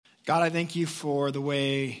God, I thank you for the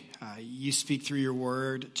way you speak through your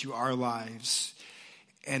word to our lives,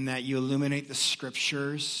 and that you illuminate the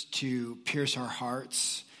scriptures to pierce our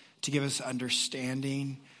hearts, to give us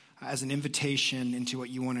understanding as an invitation into what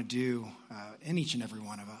you want to do in each and every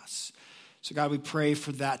one of us. So God, we pray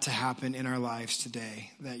for that to happen in our lives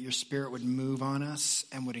today, that your spirit would move on us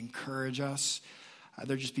and would encourage us.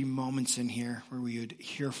 There'd just be moments in here where we would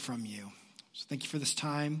hear from you. So thank you for this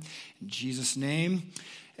time. In Jesus' name,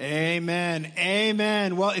 amen.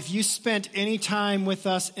 Amen. Well, if you spent any time with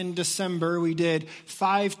us in December, we did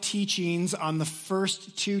 5 teachings on the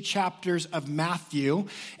first 2 chapters of Matthew.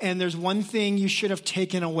 And there's one thing you should have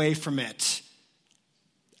taken away from it.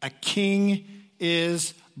 A king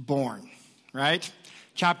is born, right?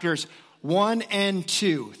 Chapters 1 and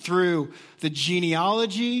 2, through the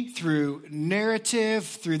genealogy, through narrative,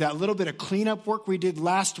 through that little bit of cleanup work we did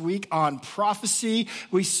last week on prophecy,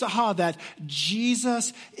 we saw that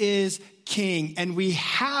Jesus is king, and we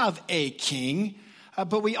have a king,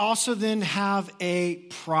 but we also then have a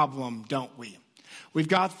problem, don't we? We've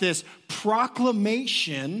got this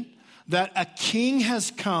proclamation that a king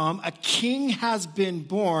has come, a king has been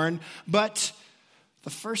born, but the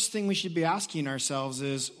first thing we should be asking ourselves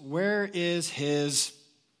is, where is his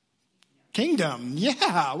kingdom?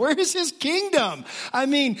 Yeah, where is his kingdom? I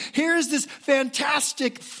mean, here's this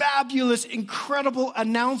fantastic, fabulous, incredible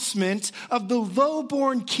announcement of the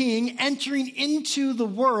lowborn king entering into the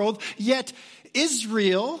world, yet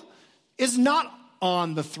Israel is not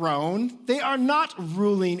on the throne. They are not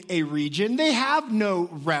ruling a region. They have no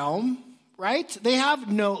realm. Right? They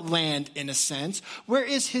have no land in a sense. Where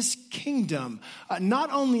is his kingdom?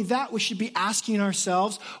 Not only that, we should be asking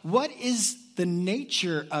ourselves, what is the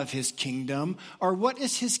nature of his kingdom? Or what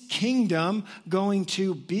is his kingdom going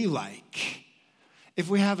to be like? If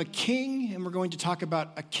we have a king and we're going to talk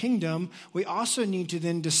about a kingdom, we also need to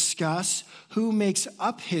then discuss who makes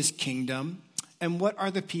up his kingdom and what are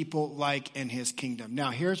the people like in his kingdom. Now,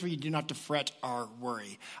 here's where you do not have to fret or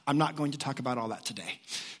worry. I'm not going to talk about all that today.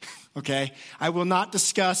 Okay, I will not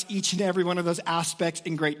discuss each and every one of those aspects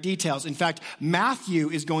in great details. In fact, Matthew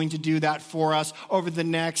is going to do that for us over the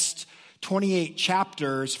next 28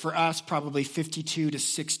 chapters, for us probably 52 to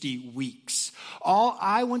 60 weeks. All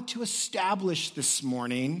I want to establish this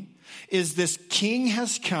morning is this king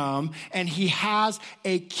has come and he has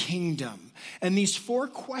a kingdom. And these 4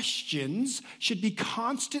 questions should be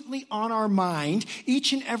constantly on our mind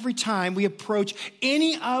each and every time we approach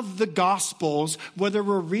any of the Gospels, whether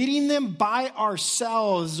we're reading them by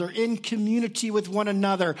ourselves or in community with one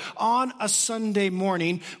another on a Sunday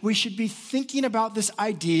morning. We should be thinking about this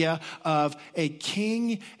idea of a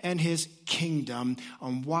king and his kingdom.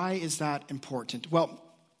 Why is that important? Well,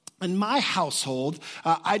 in my household,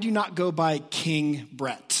 I do not go by King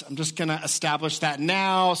Brett. I'm just going to establish that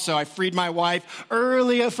now. So I freed my wife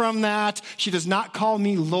earlier from that. She does not call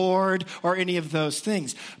me Lord or any of those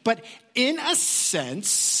things. But in a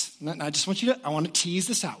sense, and I want to tease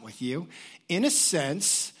this out with you. In a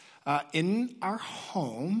sense, in our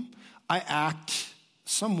home, I act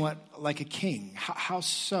somewhat like a king. How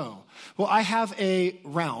so? Well, I have a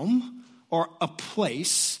realm or a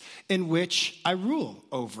place in which I rule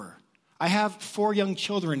over. I have 4 young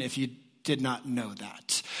children, if you did not know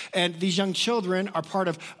that. And these young children are part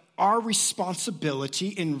of our responsibility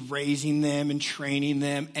in raising them and training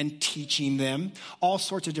them and teaching them all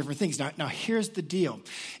sorts of different things. Now here's the deal.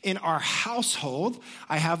 In our household,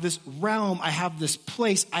 I have this realm, I have this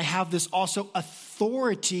place, I have this also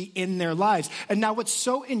authority in their lives. And now what's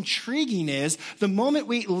so intriguing is the moment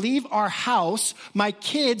we leave our house, my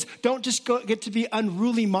kids don't just get to be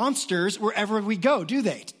unruly monsters wherever we go, do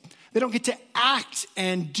they? They don't get to act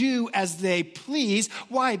and do as they please.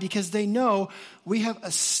 Why? Because they know we have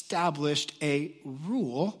established a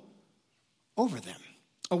rule over them,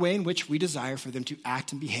 a way in which we desire for them to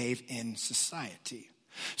act and behave in society.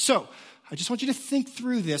 So I just want you to think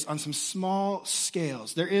through this on some small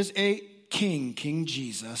scales. There is a king, King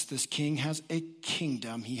Jesus. This king has a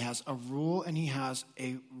kingdom. He has a rule and he has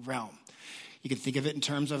a realm. You can think of it in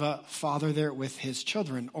terms of a father there with his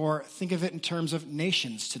children, or think of it in terms of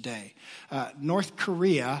nations today. North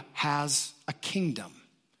Korea has a kingdom.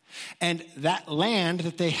 And that land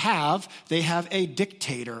that they have a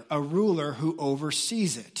dictator, a ruler who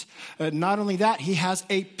oversees it. Not only that, he has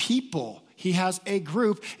a people. He has a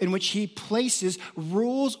group in which he places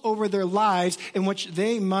rules over their lives in which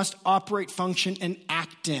they must operate, function, and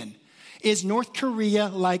act in. Is North Korea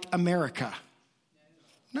like America?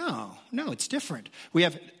 No, it's different. We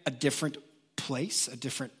have a different place, a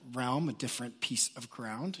different realm, a different piece of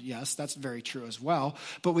ground. Yes, that's very true as well.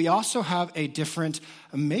 But we also have a different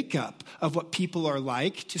makeup of what people are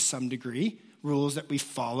like to some degree, rules that we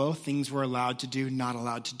follow, things we're allowed to do, not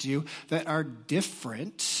allowed to do, that are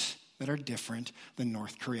different than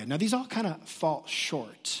North Korea. Now, these all kind of fall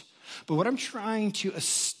short. But what I'm trying to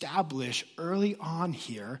establish early on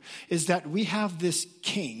here is that we have this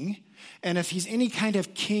king, and if he's any kind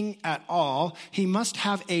of king at all, he must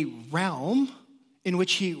have a realm in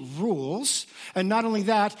which he rules. And not only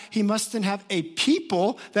that, he must then have a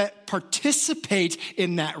people that participate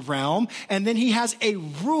in that realm. And then he has a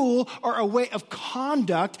rule or a way of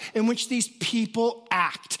conduct in which these people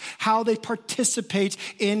act, how they participate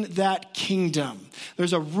in that kingdom.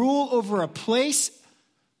 There's a rule over a place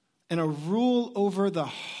and a rule over the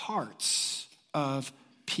hearts of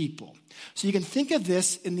people. So you can think of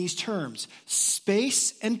this in these terms: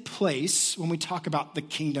 space and place when we talk about the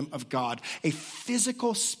kingdom of God, a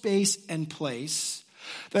physical space and place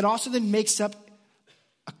that also then makes up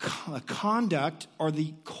a conduct or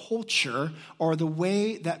the culture or the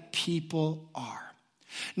way that people are.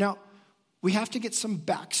 Now, we have to get some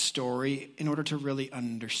backstory in order to really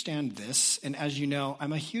understand this. And as you know,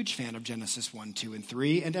 I'm a huge fan of Genesis 1, 2, and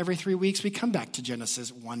 3. And every 3 weeks, we come back to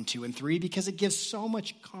Genesis 1, 2, and 3 because it gives so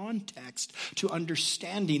much context to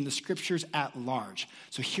understanding the scriptures at large.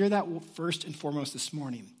 So hear that first and foremost this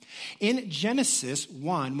morning. In Genesis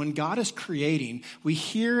 1, when God is creating, we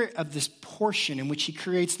hear of this portion in which he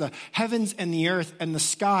creates the heavens and the earth and the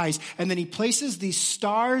skies, and then he places these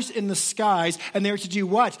stars in the skies, and they are to do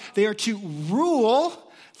what? They are to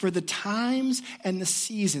rule for the times and the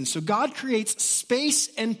seasons. So God creates space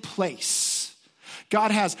and place.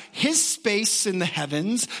 God has his space in the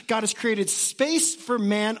heavens. God has created space for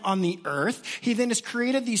man on the earth. He then has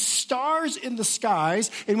created these stars in the skies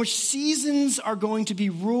in which seasons are going to be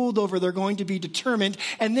ruled over. They're going to be determined.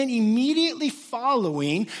 And then immediately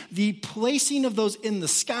following the placing of those in the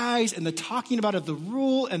skies and the talking about of the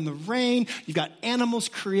rule and the reign, you've got animals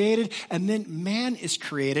created, and then man is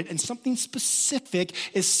created, and something specific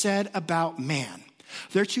is said about man.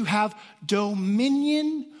 They're to have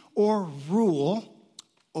dominion or rule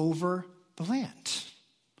over the land.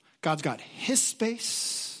 God's got his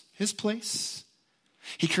space, his place.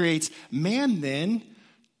 He creates man then,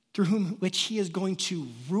 through which he is going to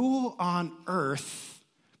rule on earth,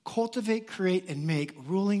 cultivate, create, and make,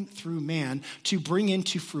 ruling through man to bring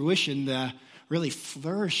into fruition the really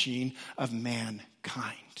flourishing of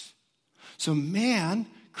mankind. So man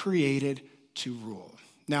created to rule.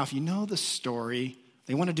 Now, if you know the story,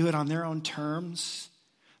 they want to do it on their own terms.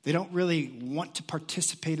 They don't really want to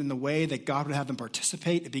participate in the way that God would have them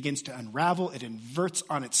participate. It begins to unravel. It inverts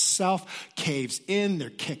on itself, caves in, they're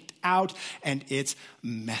kicked out, and it's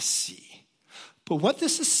messy. But what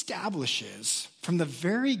this establishes from the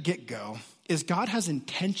very get-go is God has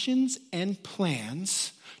intentions and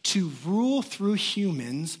plans to rule through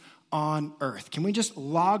humans on earth. Can we just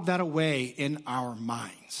log that away in our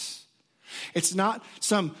minds? It's not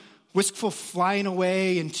some wistful flying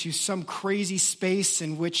away into some crazy space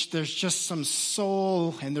in which there's just some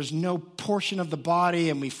soul and there's no portion of the body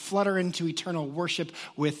and we flutter into eternal worship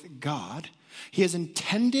with God. He has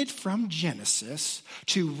intended from Genesis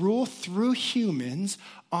to rule through humans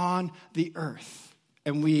on the earth.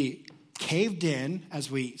 And we caved in as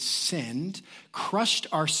we sinned, crushed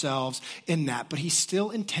ourselves in that, but he still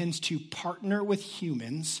intends to partner with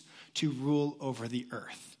humans to rule over the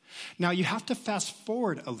earth. Now, you have to fast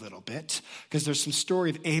forward a little bit because there's some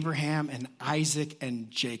story of Abraham and Isaac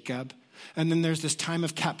and Jacob. And then there's this time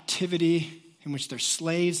of captivity in which they're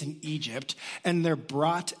slaves in Egypt. And they're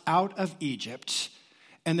brought out of Egypt.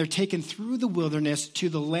 And they're taken through the wilderness to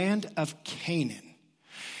the land of Canaan.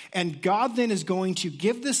 And God then is going to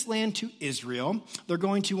give this land to Israel. They're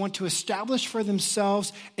going to want to establish for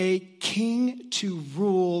themselves a king to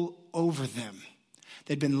rule over them.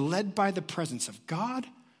 They'd been led by the presence of God.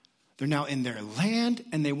 They're now in their land,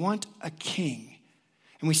 and they want a king.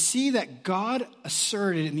 And we see that God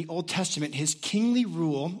asserted in the Old Testament his kingly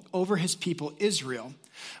rule over his people, Israel.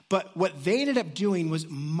 But what they ended up doing was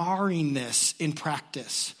marring this in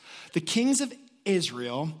practice. The kings of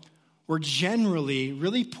Israel were generally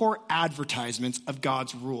really poor advertisements of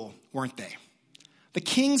God's rule, weren't they? The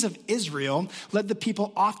kings of Israel led the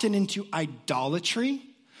people often into idolatry.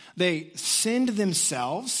 They sinned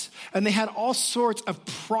themselves, and they had all sorts of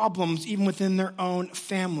problems even within their own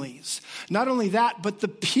families. Not only that, but the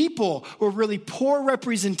people were really poor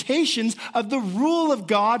representations of the rule of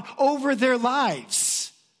God over their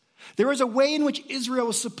lives. There was a way in which Israel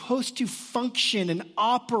was supposed to function and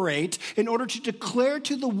operate in order to declare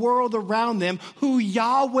to the world around them who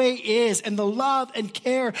Yahweh is and the love and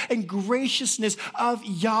care and graciousness of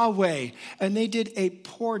Yahweh. And they did a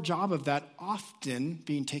poor job of that, often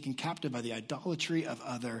being taken captive by the idolatry of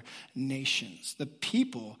other nations. The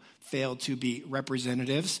people failed to be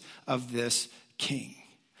representatives of this king.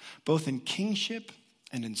 Both in kingship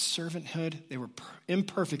and in servanthood, they were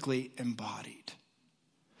imperfectly embodied.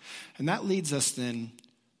 And that leads us then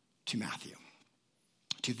to Matthew,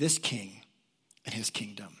 to this king and his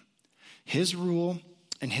kingdom, his rule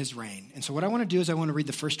and his reign. And so what I want to do is I want to read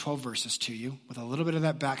the first 12 verses to you with a little bit of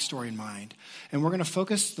that backstory in mind. And we're going to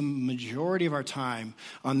focus the majority of our time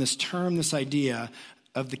on this term, this idea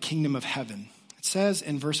of the kingdom of heaven. It says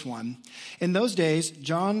in verse 1, in those days,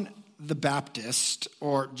 John the Baptist,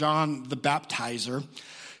 or John the Baptizer,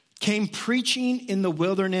 came preaching in the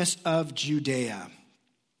wilderness of Judea.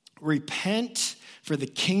 Repent, for the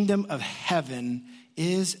kingdom of heaven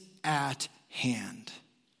is at hand.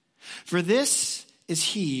 For this is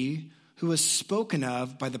he who was spoken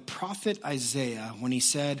of by the prophet Isaiah when he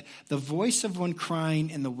said, the voice of one crying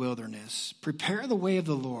in the wilderness, prepare the way of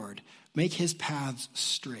the Lord, make his paths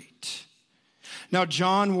straight. Now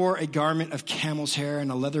John wore a garment of camel's hair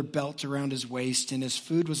and a leather belt around his waist, and his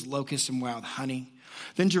food was locusts and wild honey.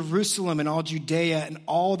 Then Jerusalem and all Judea and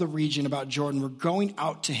all the region about Jordan were going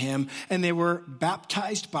out to him, and they were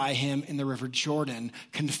baptized by him in the river Jordan,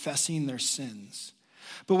 confessing their sins.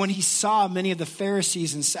 But when he saw many of the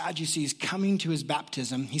Pharisees and Sadducees coming to his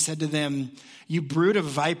baptism, he said to them, you brood of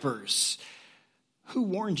vipers, who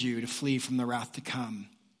warned you to flee from the wrath to come?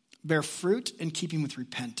 Bear fruit in keeping with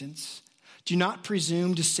repentance. Do not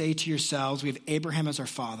presume to say to yourselves, we have Abraham as our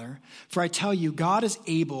father. For I tell you, God is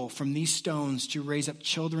able from these stones to raise up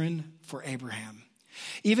children for Abraham.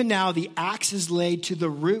 Even now the axe is laid to the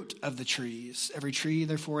root of the trees. Every tree,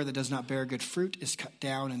 therefore, that does not bear good fruit is cut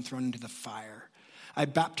down and thrown into the fire. I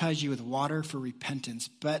baptize you with water for repentance,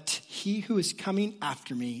 but he who is coming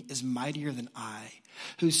after me is mightier than I,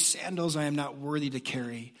 whose sandals I am not worthy to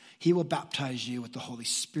carry. He will baptize you with the Holy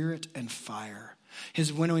Spirit and fire.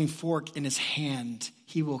 His winnowing fork in his hand,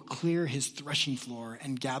 he will clear his threshing floor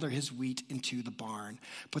and gather his wheat into the barn.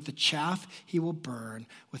 But the chaff he will burn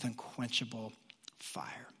with unquenchable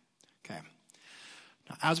fire. Okay.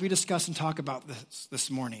 Now, as we discuss and talk about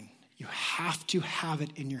this morning, you have to have it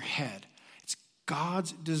in your head. It's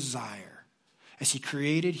God's desire as he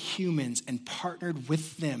created humans and partnered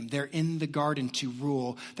with them there in the garden to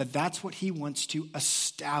rule, that's what he wants to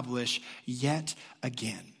establish yet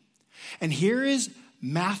again. And here is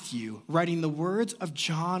Matthew writing the words of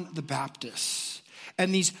John the Baptist.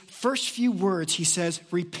 And these first few words, he says,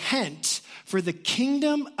 repent, for the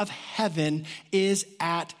kingdom of heaven is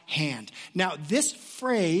at hand. Now, this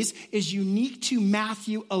phrase is unique to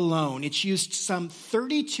Matthew alone. It's used some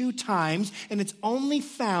 32 times, and it's only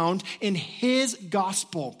found in his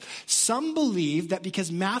gospel. Some believe that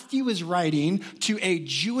because Matthew is writing to a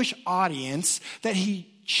Jewish audience, that he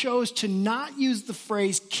chose to not use the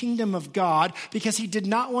phrase kingdom of God because he did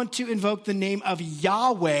not want to invoke the name of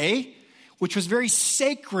Yahweh, which was very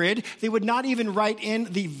sacred. They would not even write in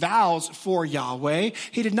the vows for Yahweh.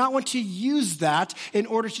 He did not want to use that in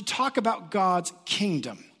order to talk about God's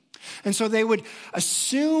kingdom. And so they would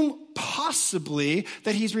assume possibly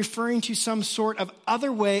that he's referring to some sort of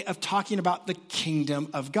other way of talking about the kingdom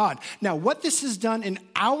of God. Now, what this has done in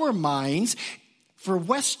our minds for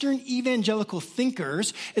Western evangelical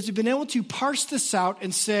thinkers is we've been able to parse this out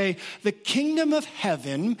and say the kingdom of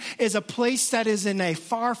heaven is a place that is in a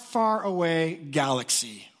far, far away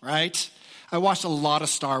galaxy, right? I watched a lot of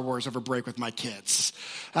Star Wars over break with my kids.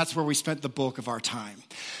 That's where we spent the bulk of our time.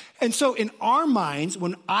 And so in our minds,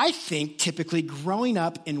 when I think typically growing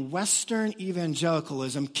up in Western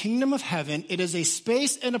evangelicalism, kingdom of heaven, it is a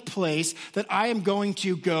space and a place that I am going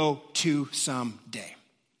to go to someday.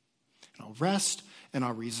 And I'll rest and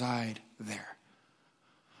I'll reside there.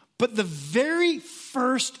 But the very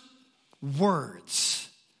first words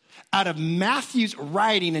out of Matthew's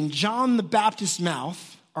writing and John the Baptist's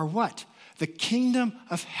mouth are what? The kingdom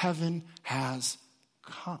of heaven has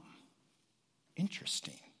come.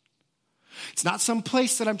 Interesting. It's not some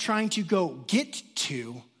place that I'm trying to go get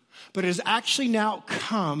to, but it has actually now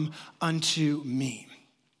come unto me.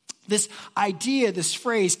 This idea, this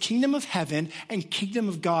phrase, kingdom of heaven and kingdom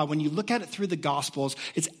of God, when you look at it through the Gospels,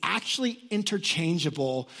 it's actually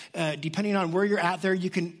interchangeable. Depending on where you're at there, you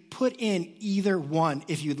can put in either one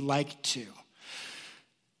if you'd like to.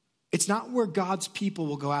 It's not where God's people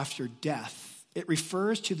will go after death It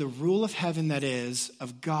refers to the rule of heaven, that is,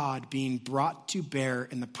 of God being brought to bear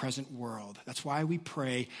in the present world. That's why we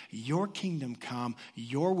pray, your kingdom come,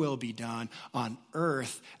 your will be done on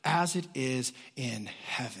earth as it is in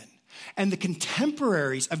heaven. And the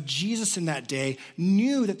contemporaries of Jesus in that day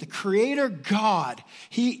knew that the Creator God,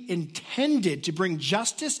 he intended to bring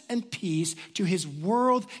justice and peace to his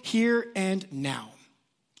world here and now.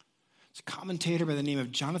 There's a commentator by the name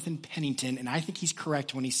of Jonathan Pennington, and I think he's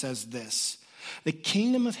correct when he says this: the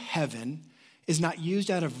kingdom of heaven is not used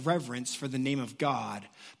out of reverence for the name of God,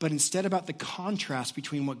 but instead about the contrast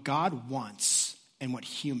between what God wants and what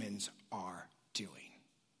humans are doing.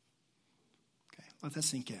 Okay, let that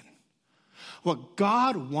sink in. What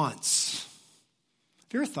God wants.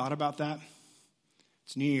 Have you ever thought about that?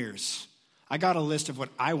 It's New Year's. I got a list of what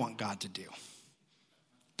I want God to do.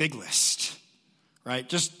 Big list, right?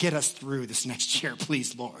 Just get us through this next year,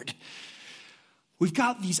 please, Lord. We've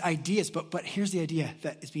got these ideas, but here's the idea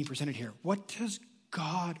that is being presented here. What does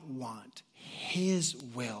God want? His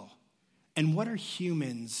will. And what are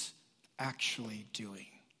humans actually doing?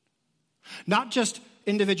 Not just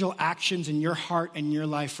individual actions in your heart and your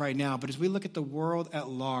life right now, but as we look at the world at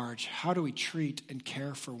large, how do we treat and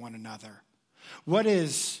care for one another? What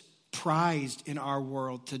is prized in our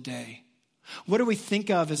world today? What do we think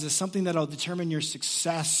of as something that'll determine your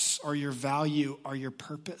success or your value or your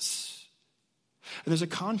purpose? And there's a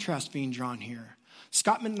contrast being drawn here.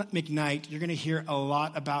 Scott McKnight, you're going to hear a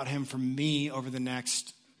lot about him from me over the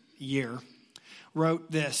next year,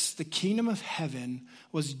 wrote this: the kingdom of heaven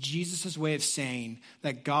was Jesus' way of saying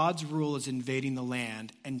that God's rule is invading the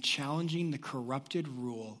land and challenging the corrupted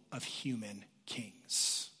rule of human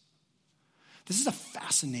kings. This is a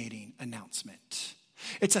fascinating announcement.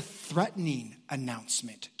 It's a threatening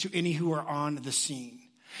announcement to any who are on the scene.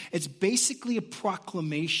 It's basically a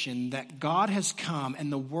proclamation that God has come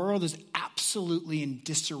and the world is absolutely in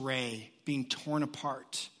disarray, being torn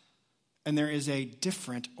apart. And there is a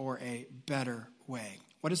different or a better way.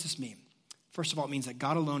 What does this mean? First of all, it means that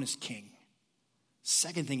God alone is king.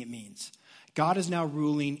 Second thing it means, God is now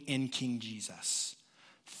ruling in King Jesus.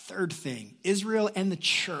 Third thing, Israel and the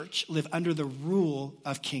church live under the rule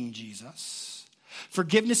of King Jesus.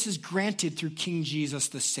 Forgiveness is granted through King Jesus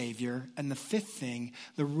the Savior. And the fifth thing,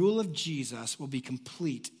 the rule of Jesus will be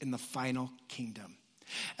complete in the final kingdom.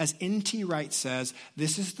 As N.T. Wright says,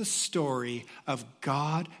 this is the story of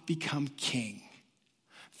God become king.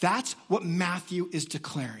 That's what Matthew is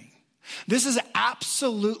declaring. This is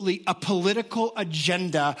absolutely a political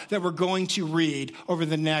agenda that we're going to read over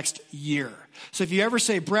the next year. So if you ever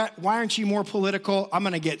say, Brett, why aren't you more political? I'm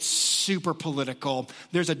going to get super political.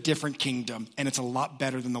 There's a different kingdom, and it's a lot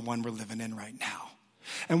better than the one we're living in right now.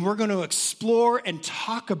 And we're going to explore and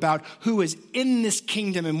talk about who is in this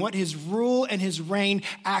kingdom and what his rule and his reign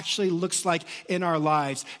actually looks like in our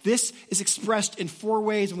lives. This is expressed in four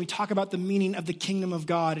ways when we talk about the meaning of the kingdom of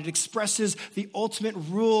God. It expresses the ultimate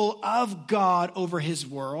rule of God over his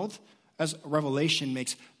world, as Revelation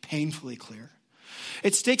makes painfully clear.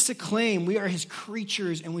 It stakes a claim. We are his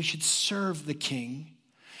creatures and we should serve the king.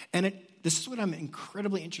 And this is what I'm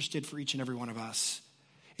incredibly interested for each and every one of us.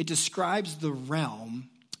 It describes the realm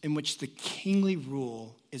in which the kingly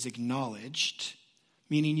rule is acknowledged,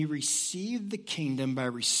 meaning you receive the kingdom by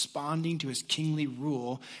responding to his kingly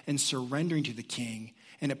rule and surrendering to the king.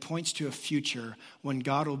 And it points to a future when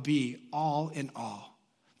God will be all in all.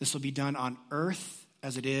 This will be done on earth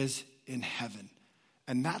as it is in heaven.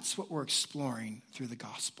 And that's what we're exploring through the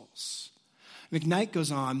Gospels. McKnight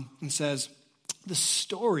goes on and says, the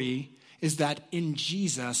story is that in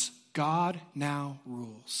Jesus, God now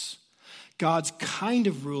rules. God's kind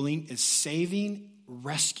of ruling is saving,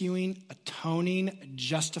 rescuing, atoning,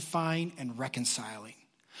 justifying, and reconciling.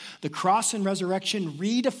 The cross and resurrection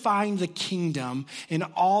redefine the kingdom in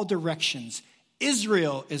all directions.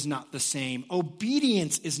 Israel is not the same.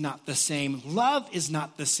 Obedience is not the same. Love is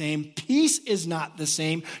not the same. Peace is not the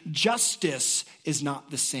same. Justice is not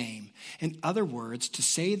the same. In other words, to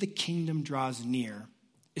say the kingdom draws near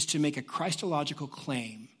is to make a Christological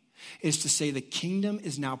claim, is to say the kingdom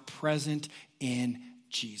is now present in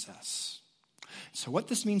Jesus. So what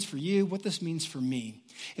this means for you, what this means for me,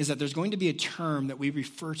 is that there's going to be a term that we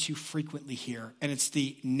refer to frequently here, and it's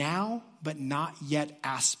the now but not yet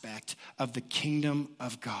aspect of the kingdom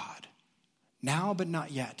of God. Now but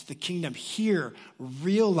not yet. The kingdom here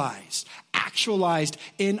realized, actualized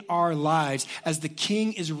in our lives as the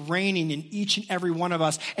King is reigning in each and every one of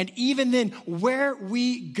us. And even then, where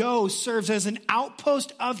we go serves as an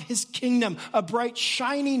outpost of his kingdom, a bright,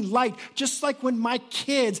 shining light. Just like when my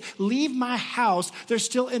kids leave my house, they're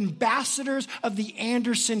still ambassadors of the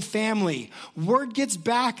Anderson family. Word gets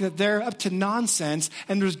back that they're up to nonsense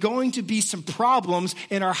and there's going to be some problems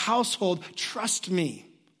in our household. Trust me,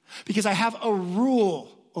 because I have a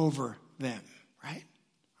rule over them, right?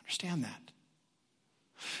 Understand that.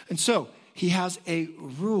 And so he has a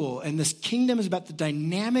rule, and this kingdom is about the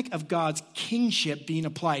dynamic of God's kingship being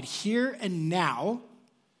applied here and now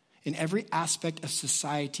in every aspect of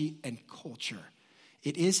society and culture.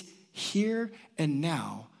 It is here and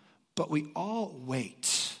now, but we all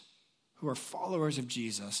wait, who are followers of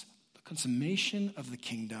Jesus, the consummation of the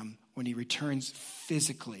kingdom when he returns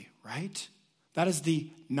physically, right? That is the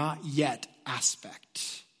not yet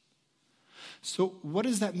aspect. So what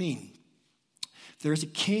does that mean? There's a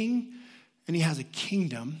king and he has a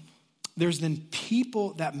kingdom. There's then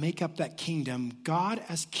people that make up that kingdom. God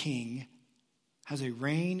as king has a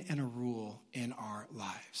reign and a rule in our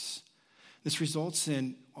lives. This results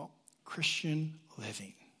in Christian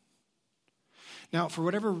living. Now, for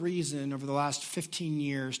whatever reason, over the last 15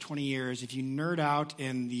 years, 20 years, if you nerd out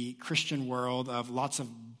in the Christian world of lots of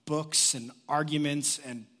books and arguments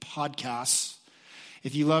and podcasts,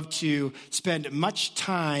 if you love to spend much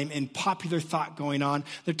time in popular thought going on,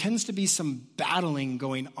 there tends to be some battling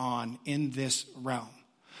going on in this realm.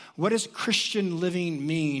 What does Christian living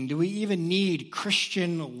mean? Do we even need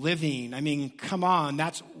Christian living? I mean, come on,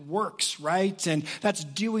 that's works, right? And that's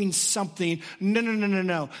doing something.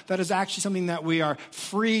 No. That is actually something that we are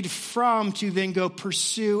freed from to then go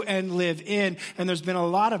pursue and live in. And there's been a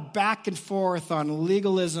lot of back and forth on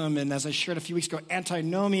legalism and, as I shared a few weeks ago,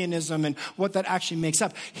 antinomianism and what that actually makes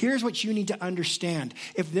up. Here's what you need to understand.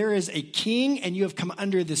 If there is a king and you have come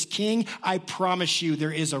under this king, I promise you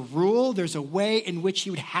there is a rule, there's a way in which he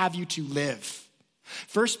would have you to live.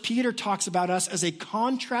 First Peter talks about us as a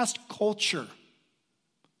contrast culture.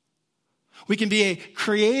 We can be a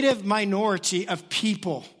creative minority of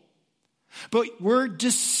people, but we're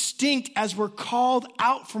distinct as we're called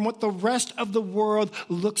out from what the rest of the world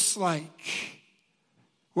looks like.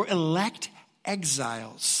 We're elect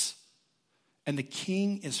exiles, and the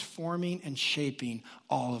king is forming and shaping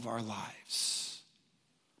all of our lives.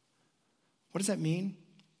 What does that mean?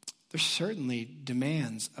 There's certainly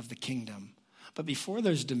demands of the kingdom. But before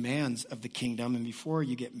there's demands of the kingdom, and before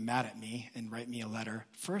you get mad at me and write me a letter,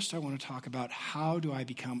 first I want to talk about how do I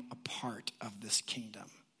become a part of this kingdom.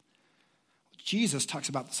 Jesus talks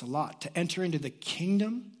about this a lot. To enter into the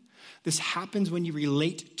kingdom, this happens when you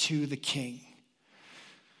relate to the king.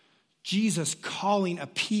 Jesus calling a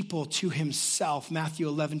people to himself, Matthew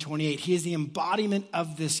 11:28. He is the embodiment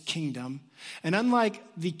of this kingdom. And unlike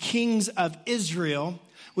the kings of Israel,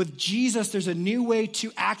 with Jesus, there's a new way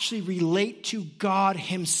to actually relate to God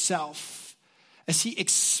himself as he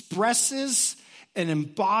expresses and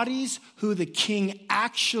embodies who the king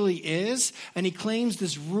actually is, and he claims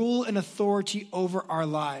this rule and authority over our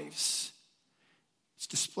lives. It's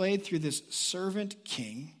displayed through this servant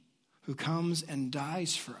king who comes and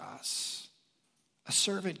dies for us, a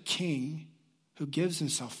servant king who gives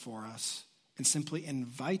himself for us and simply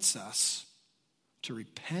invites us to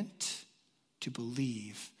repent, to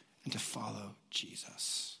believe, and to follow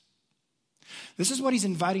Jesus. This is what he's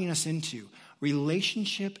inviting us into,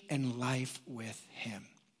 relationship and life with him.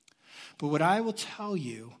 But what I will tell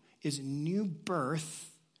you is new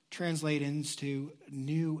birth translates into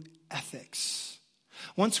new ethics.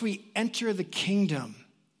 Once we enter the kingdom,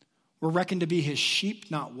 we're reckoned to be his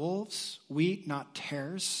sheep, not wolves, wheat, not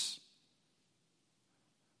tares,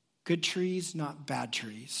 good trees, not bad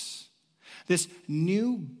trees. This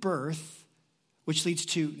new birth, which leads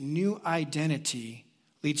to new identity,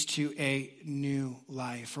 leads to a new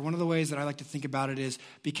life. Or one of the ways that I like to think about it is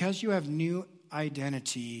because you have new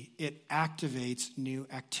identity, it activates new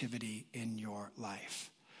activity in your life.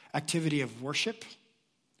 Activity of worship,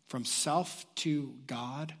 from self to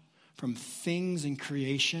God, from things in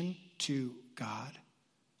creation to God.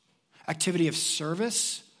 Activity of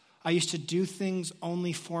service. I used to do things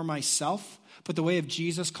only for myself, but the way of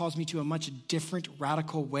Jesus calls me to a much different,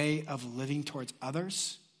 radical way of living towards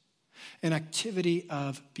others. An activity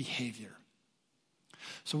of behavior.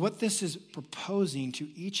 So what this is proposing to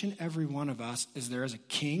each and every one of us is there is a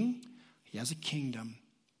king, he has a kingdom,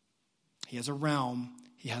 he has a realm,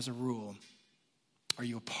 he has a rule. Are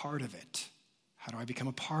you a part of it? How do I become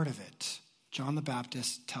a part of it? John the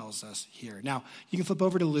Baptist tells us here. Now, you can flip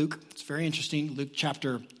over to Luke. It's very interesting. Luke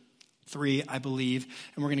chapter 3, I believe,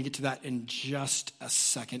 and we're going to get to that in just a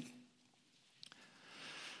second.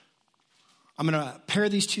 I'm going to pair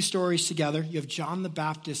these two stories together. You have John the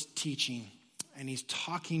Baptist teaching, and he's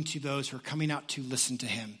talking to those who are coming out to listen to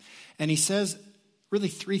him. And he says really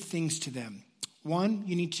three things to them. One,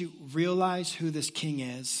 you need to realize who this king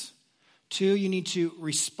is. Two, you need to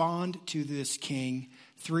respond to this king.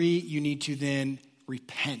 Three, you need to then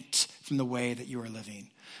repent from the way that you are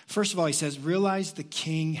living. First of all, he says, realize the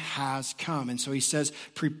king has come. And so he says,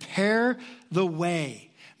 prepare the way.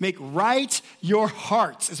 Make right your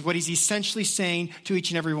hearts, is what he's essentially saying to each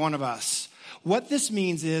and every one of us. What this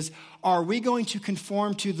means is, are we going to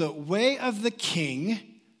conform to the way of the king,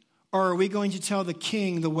 or are we going to tell the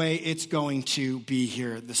king the way it's going to be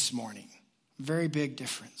here this morning? Very big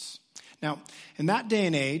difference. Now, in that day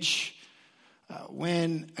and age,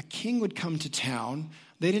 when a king would come to town,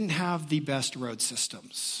 they didn't have the best road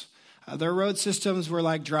systems. Their road systems were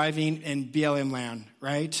like driving in BLM land,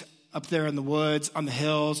 right? Up there in the woods, on the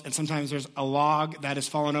hills, and sometimes there's a log that has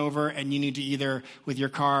fallen over, and you need to either, with your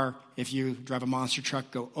car, if you drive a monster truck,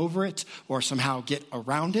 go over it, or somehow get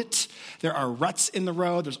around it. There are ruts in the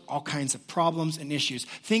road. There's all kinds of problems and issues.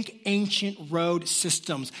 Think ancient road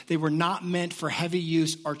systems. They were not meant for heavy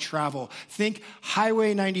use or travel. Think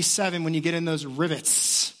Highway 97 when you get in those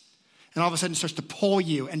rivets, and all of a sudden it starts to pull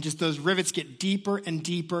you, and just those rivets get deeper and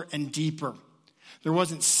deeper and deeper. There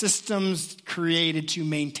wasn't systems created to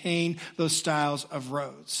maintain those styles of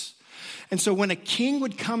roads. And so when a king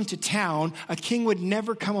would come to town, a king would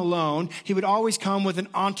never come alone. He would always come with an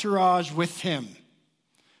entourage with him.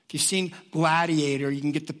 If you've seen Gladiator, you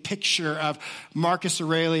can get the picture of Marcus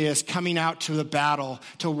Aurelius coming out to the battle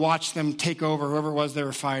to watch them take over whoever it was they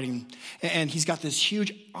were fighting. And he's got this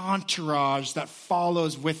huge entourage that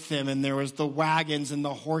follows with him. And there was the wagons and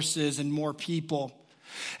the horses and more people.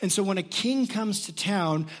 And so when a king comes to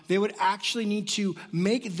town, they would actually need to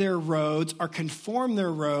make their roads or conform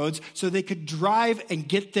their roads so they could drive and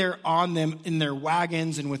get there on them in their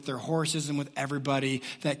wagons and with their horses and with everybody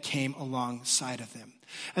that came alongside of them.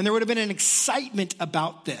 And there would have been an excitement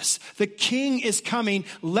about this. The king is coming.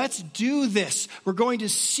 Let's do this. We're going to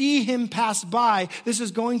see him pass by. This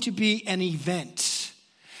is going to be an event.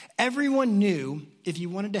 Everyone knew if you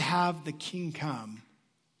wanted to have the king come,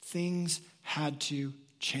 things had to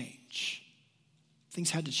change.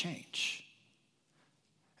 Things had to change.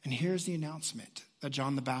 And here's the announcement that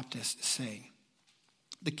John the Baptist is saying.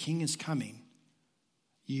 The king is coming.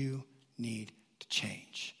 You need to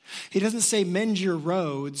change. He doesn't say mend your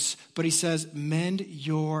roads, but he says mend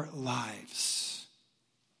your lives.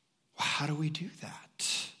 Well, how do we do that?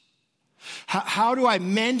 How do I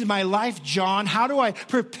mend my life, John? How do I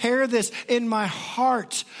prepare this in my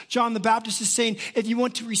heart? John the Baptist is saying, if you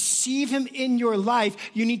want to receive him in your life,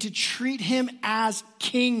 you need to treat him as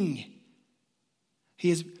king.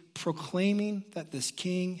 He is proclaiming that this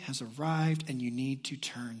king has arrived and you need to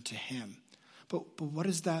turn to him. But what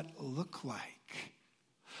does that look like?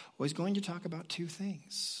 Well, he's going to talk about two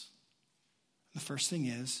things. The first thing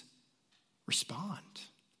is respond.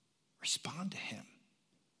 Respond to him.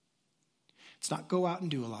 It's not go out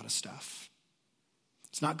and do a lot of stuff.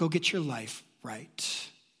 It's not go get your life right.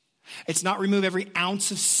 It's not remove every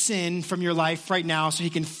ounce of sin from your life right now so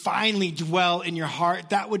he can finally dwell in your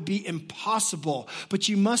heart. That would be impossible. But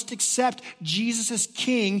you must accept Jesus as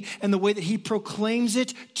king and the way that he proclaims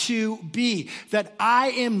it to be. That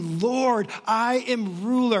I am Lord, I am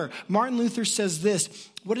ruler. Martin Luther says this,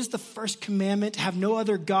 what is the first commandment? Have no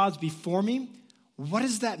other gods before me. What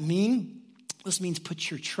does that mean? This means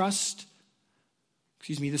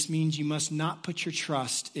this means you must not put your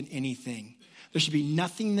trust in anything. There should be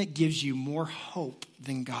nothing that gives you more hope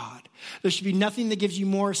than God. There should be nothing that gives you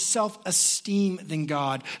more self-esteem than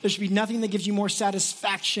God. There should be nothing that gives you more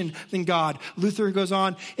satisfaction than God. Luther goes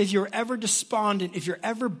on, if you're ever despondent, if you're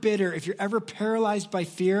ever bitter, if you're ever paralyzed by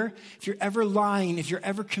fear, if you're ever lying, if you're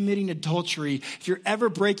ever committing adultery, if you're ever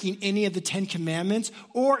breaking any of the 10 commandments,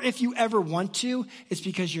 or if you ever want to, it's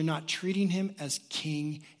because you're not treating him as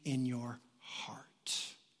king in your heart.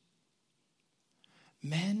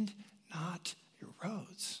 Mend not your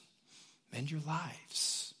roads. Mend your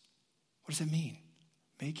lives. What does that mean?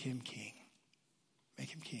 Make him king. Make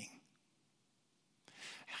him king.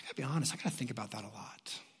 I gotta be honest, I gotta think about that a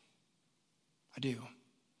lot. I do.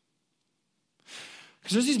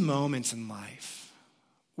 Because there's these moments in life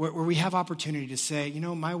where we have opportunity to say, you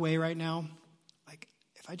know, my way right now, like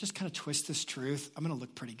if I just kind of twist this truth, I'm gonna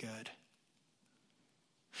look pretty good.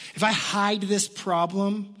 If I hide this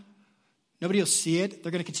problem, nobody will see it.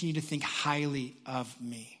 They're going to continue to think highly of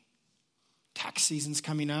me. Tax season's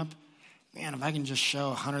coming up. Man, if I can just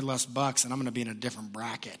show $100 less and I'm going to be in a different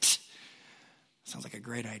bracket. Sounds like a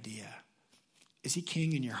great idea. Is he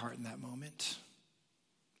king in your heart in that moment?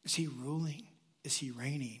 Is he ruling is he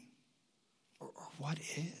reigning? Or what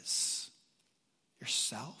is?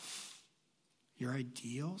 Yourself? Your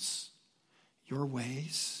ideals? Your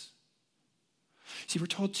ways? See, we're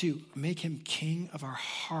told to make him king of our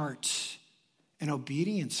heart, and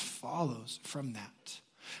obedience follows from that.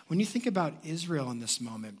 When you think about Israel in this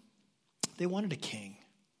moment, they wanted a king,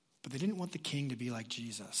 but they didn't want the king to be like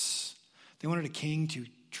Jesus. They wanted a king to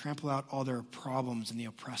trample out all their problems and the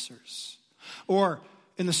oppressors. Or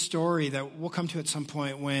in the story that we'll come to at some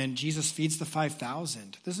point when Jesus feeds the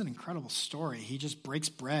 5,000. This is an incredible story. He just breaks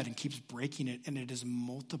bread and keeps breaking it, and it is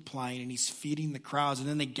multiplying, and he's feeding the crowds. And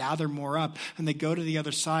then they gather more up, and they go to the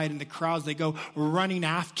other side, and the crowds, they go running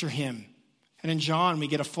after him. And in John, we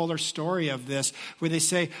get a fuller story of this where they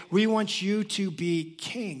say, we want you to be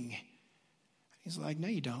king. He's like, no,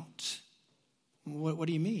 you don't. What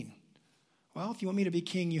do you mean? Well, if you want me to be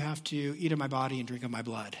king, you have to eat of my body and drink of my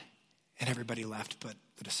blood. And everybody left but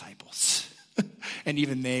the disciples. And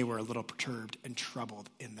even they were a little perturbed and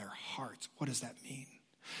troubled in their hearts. What does that mean?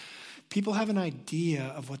 People have an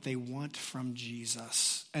idea of what they want from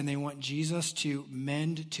Jesus, and they want Jesus to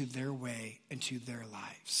mend to their way and to their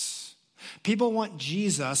lives. People want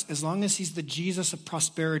Jesus as long as he's the Jesus of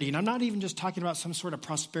prosperity. And I'm not even just talking about some sort of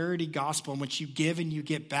prosperity gospel in which you give and you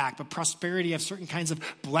get back, but prosperity of certain kinds of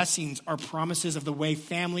blessings or promises of the way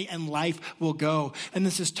family and life will go. And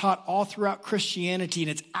this is taught all throughout Christianity,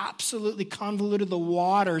 and it's absolutely convoluted the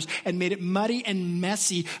waters and made it muddy and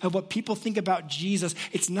messy of what people think about Jesus.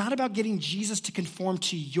 It's not about getting Jesus to conform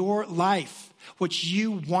to your life, what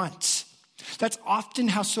you want. That's often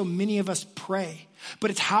how so many of us pray.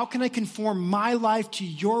 But it's how can I conform my life to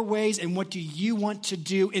your ways, and what do you want to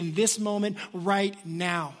do in this moment right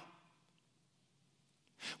now?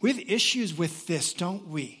 We have issues with this, don't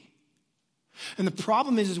we? And the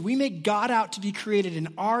problem is we make God out to be created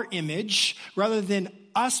in our image rather than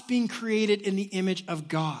us being created in the image of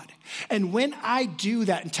God. And when I do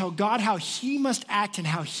that and tell God how he must act and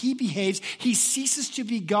how he behaves, he ceases to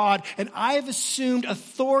be God, and I have assumed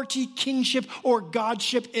authority, kingship, or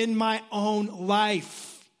godship in my own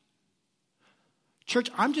life. Church,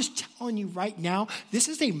 I'm just telling you right now, this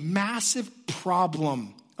is a massive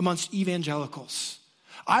problem amongst evangelicals.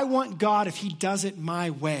 I want God if he does it my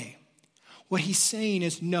way. What he's saying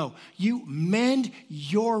is, no, you mend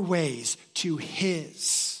your ways to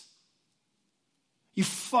his. You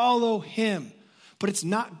follow him, but it's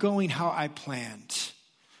not going how I planned.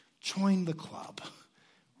 Join the club,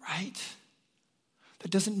 right?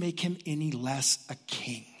 That doesn't make him any less a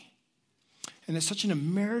king. And it's such an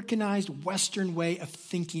Americanized Western way of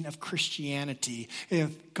thinking of Christianity.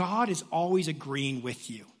 If God is always agreeing with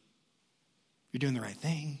you, you're doing the right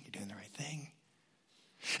thing, you're doing the right thing.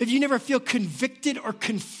 If you never feel convicted or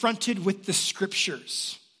confronted with the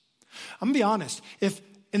scriptures. I'm going to be honest. If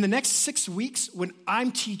in the next 6 weeks when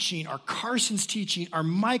I'm teaching, or Carson's teaching, or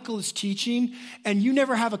Michael is teaching, and you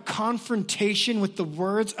never have a confrontation with the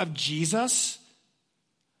words of Jesus,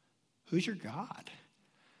 who's your God?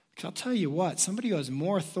 Because I'll tell you what, somebody who has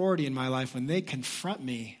more authority in my life, when they confront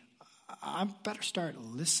me, I better start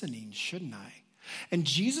listening, shouldn't I? And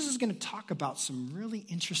Jesus is going to talk about some really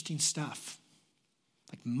interesting stuff.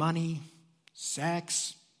 Like money,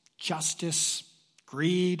 sex, justice,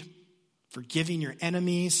 greed, forgiving your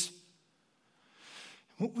enemies.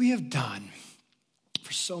 What we have done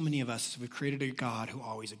for so many of us is we've created a God who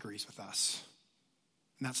always agrees with us.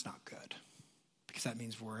 And that's not good, because that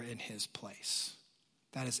means we're in his place.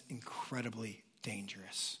 That is incredibly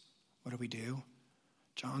dangerous. What do?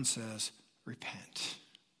 John says, repent.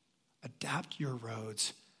 Adapt your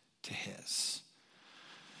roads to his.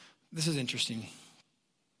 This is interesting.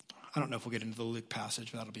 I don't know if we'll get into the Luke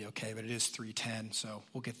passage, but that'll be okay. But it is 3:10, so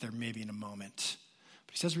we'll get there maybe in a moment.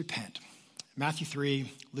 But he says repent. Matthew 3,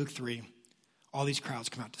 Luke 3, all these crowds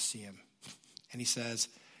come out to see him. And he says,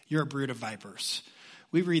 you're a brood of vipers.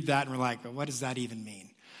 We read that and we're like, well, what does that even mean?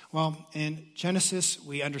 Well, in Genesis,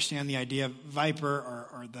 we understand the idea of viper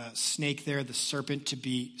or the snake there, the serpent, to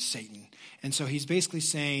be Satan. And so he's basically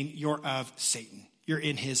saying you're of Satan. You're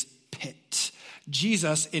in his pit.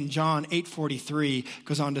 Jesus in John 8:43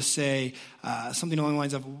 goes on to say something along the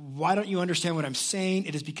lines of, why don't you understand what I'm saying?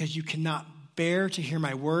 It is because you cannot bear to hear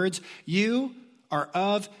my words. You are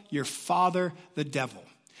of your father, the devil.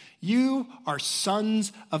 You are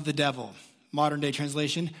sons of the devil. Modern day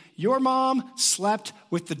translation, your mom slept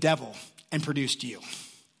with the devil and produced you.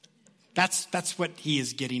 That's what he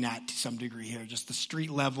is getting at to some degree here. Just the street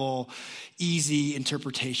level, easy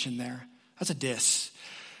interpretation there. That's a diss.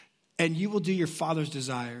 And you will do your father's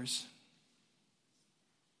desires.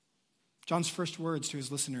 John's first words to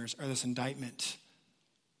his listeners are this indictment.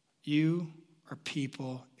 You are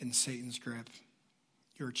people in Satan's grip.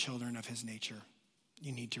 you're children of his nature.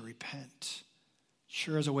 You need to repent.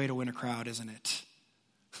 Sure is a way to win a crowd, isn't it?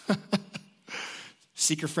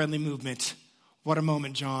 Seeker-friendly movement. What a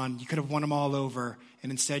moment, John. You could have won them all over,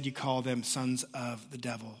 and instead you call them sons of the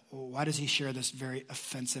devil. Well, why does he share this very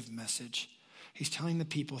offensive message? He's telling the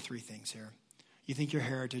people three things here. You think your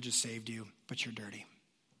heritage has saved you, but you're dirty.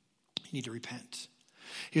 You need to repent.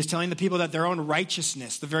 He was telling the people that their own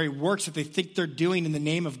righteousness, the very works that they think they're doing in the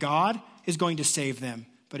name of God, is going to save them.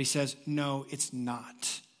 But he says, no, it's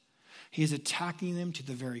not. He is attacking them to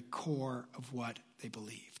the very core of what they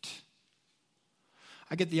believed.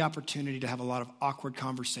 I get the opportunity to have a lot of awkward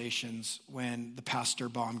conversations when the pastor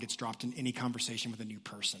bomb gets dropped in any conversation with a new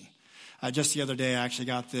person. Just the other day, I actually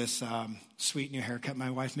got this sweet new haircut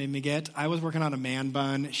my wife made me get. I was working on a man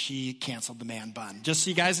bun. She canceled the man bun. Just so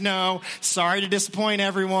you guys know, sorry to disappoint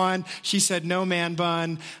everyone. She said no man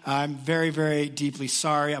bun. I'm very, very deeply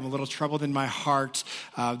sorry. I'm a little troubled in my heart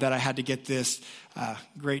that I had to get this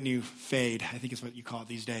great new fade, I think is what you call it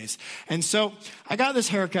these days. And so I got this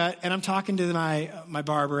haircut, and I'm talking to my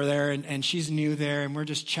barber there, and she's new there, and we're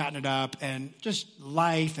just chatting it up, and just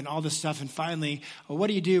life and all this stuff. And finally, well, what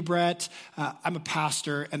do you do, Brett? I'm a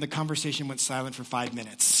pastor, and the conversation went silent for 5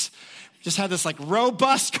 minutes. Just had this like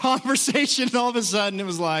robust conversation, and all of a sudden it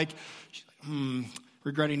was like,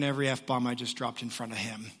 regretting every F-bomb I just dropped in front of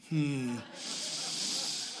him.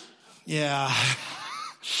 Yeah.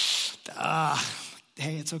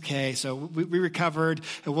 Hey, it's okay. So we recovered,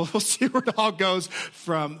 and we'll see where it all goes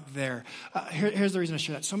from there. Here's the reason I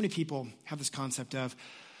share that. So many people have this concept of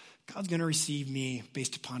God's going to receive me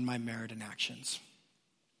based upon my merit and actions.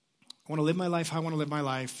 I want to live my life how I want to live my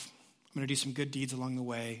life. I'm going to do some good deeds along the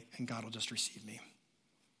way, and God will just receive me.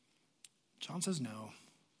 John says no.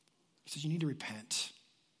 He says you need to repent.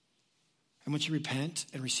 And once you repent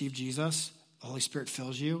and receive Jesus, the Holy Spirit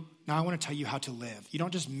fills you. Now I want to tell you how to live. You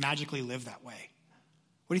don't just magically live that way.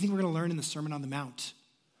 What do you think we're going to learn in the Sermon on the Mount?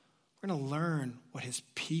 We're going to learn what his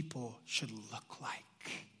people should look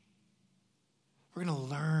like. We're going to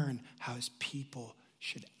learn how his people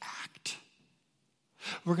should act.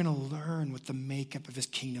 We're going to learn what the makeup of his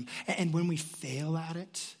kingdom. And when we fail at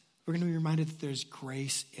it, we're going to be reminded that there's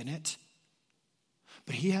grace in it.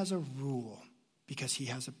 But he has a rule because he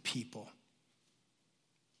has a people.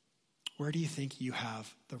 Where do you think you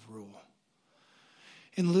have the rule?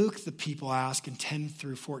 In Luke, the people ask in 10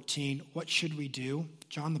 through 14, what should we do?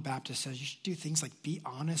 John the Baptist says you should do things like be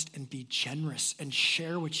honest and be generous and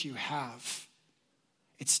share what you have.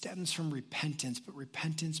 It stems from repentance, but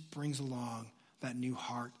repentance brings along that new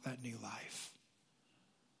heart, that new life.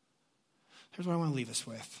 Here's what I want to leave us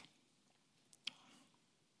with.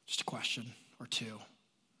 Just a question or two.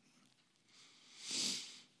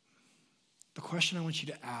 The question I want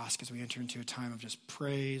you to ask as we enter into a time of just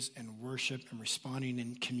praise and worship and responding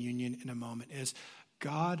in communion in a moment is,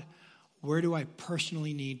 God, where do I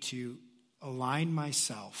personally need to align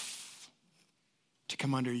myself to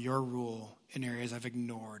come under your rule in areas I've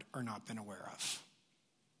ignored or not been aware of?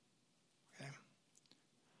 Okay.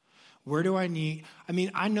 Where do I need,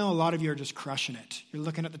 I know a lot of you are just crushing it. You're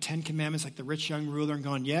looking at the 10 Commandments like the rich young ruler and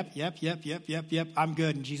going, yep, I'm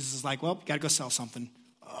good. And Jesus is like, well, got to go sell something.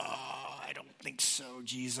 I don't think so,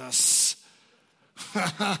 Jesus.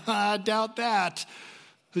 I doubt that.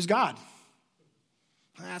 Who's God?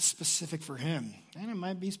 That's specific for him. And it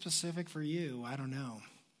might be specific for you. I don't know.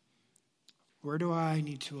 Where do I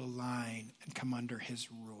need to align and come under his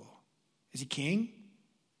rule? Is he king?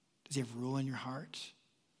 Does he have rule in your heart?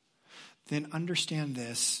 Then understand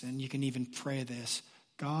this, and you can even pray this.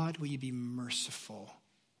 God, will you be merciful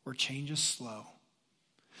where change is slow?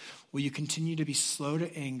 Will you continue to be slow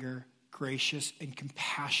to anger, gracious and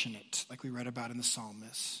compassionate, like we read about in the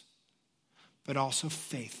psalmist, but also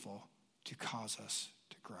faithful to cause us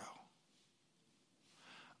to grow?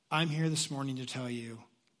 I'm here this morning to tell you,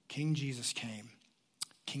 King Jesus came.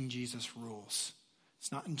 King Jesus rules.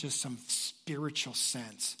 It's not in just some spiritual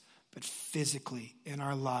sense, but physically in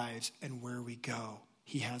our lives and where we go.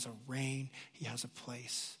 He has a reign. He has a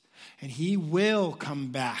place. And he will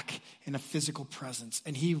come back in a physical presence.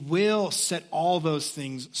 And he will set all those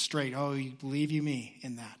things straight. Oh, you believe you me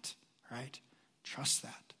in that, right? Trust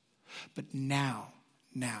that. But now,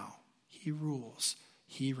 he rules.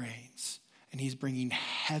 He reigns. And he's bringing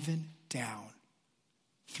heaven down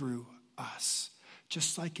through us.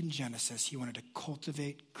 Just like in Genesis, he wanted to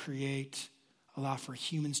cultivate, create, allow for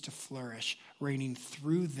humans to flourish, reigning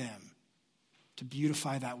through them to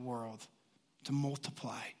beautify that world, to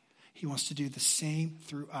multiply. He wants to do the same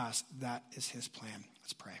through us. That is his plan.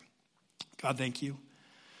 Let's pray. God, thank you.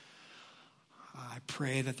 I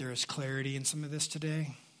pray that there is clarity in some of this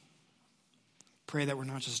today. Pray that we're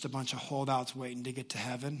not just a bunch of holdouts waiting to get to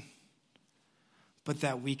heaven, but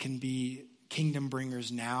that we can be kingdom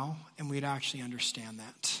bringers now, and we'd actually understand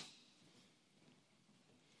that.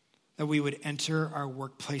 That we would enter our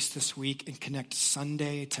workplace this week and connect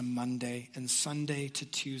Sunday to Monday and Sunday to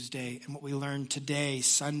Tuesday, and what we learned today,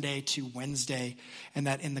 Sunday to Wednesday, and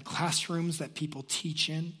that in the classrooms that people teach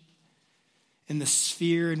in the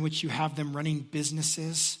sphere in which you have them running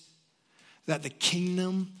businesses, that the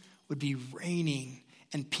kingdom would be reigning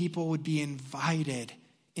and people would be invited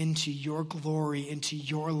into your glory, into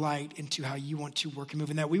your light, into how you want to work and move.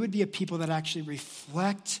 And that we would be a people that actually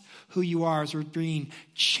reflect who you are as we're being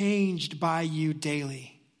changed by you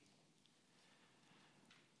daily.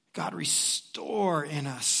 God, restore in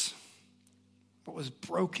us what was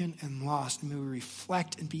broken and lost, and may we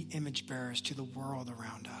reflect and be image bearers to the world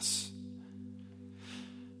around us.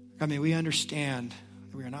 God, may we understand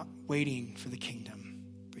that we are not waiting for the kingdom,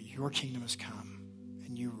 but your kingdom has come,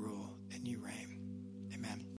 and you rule and you reign.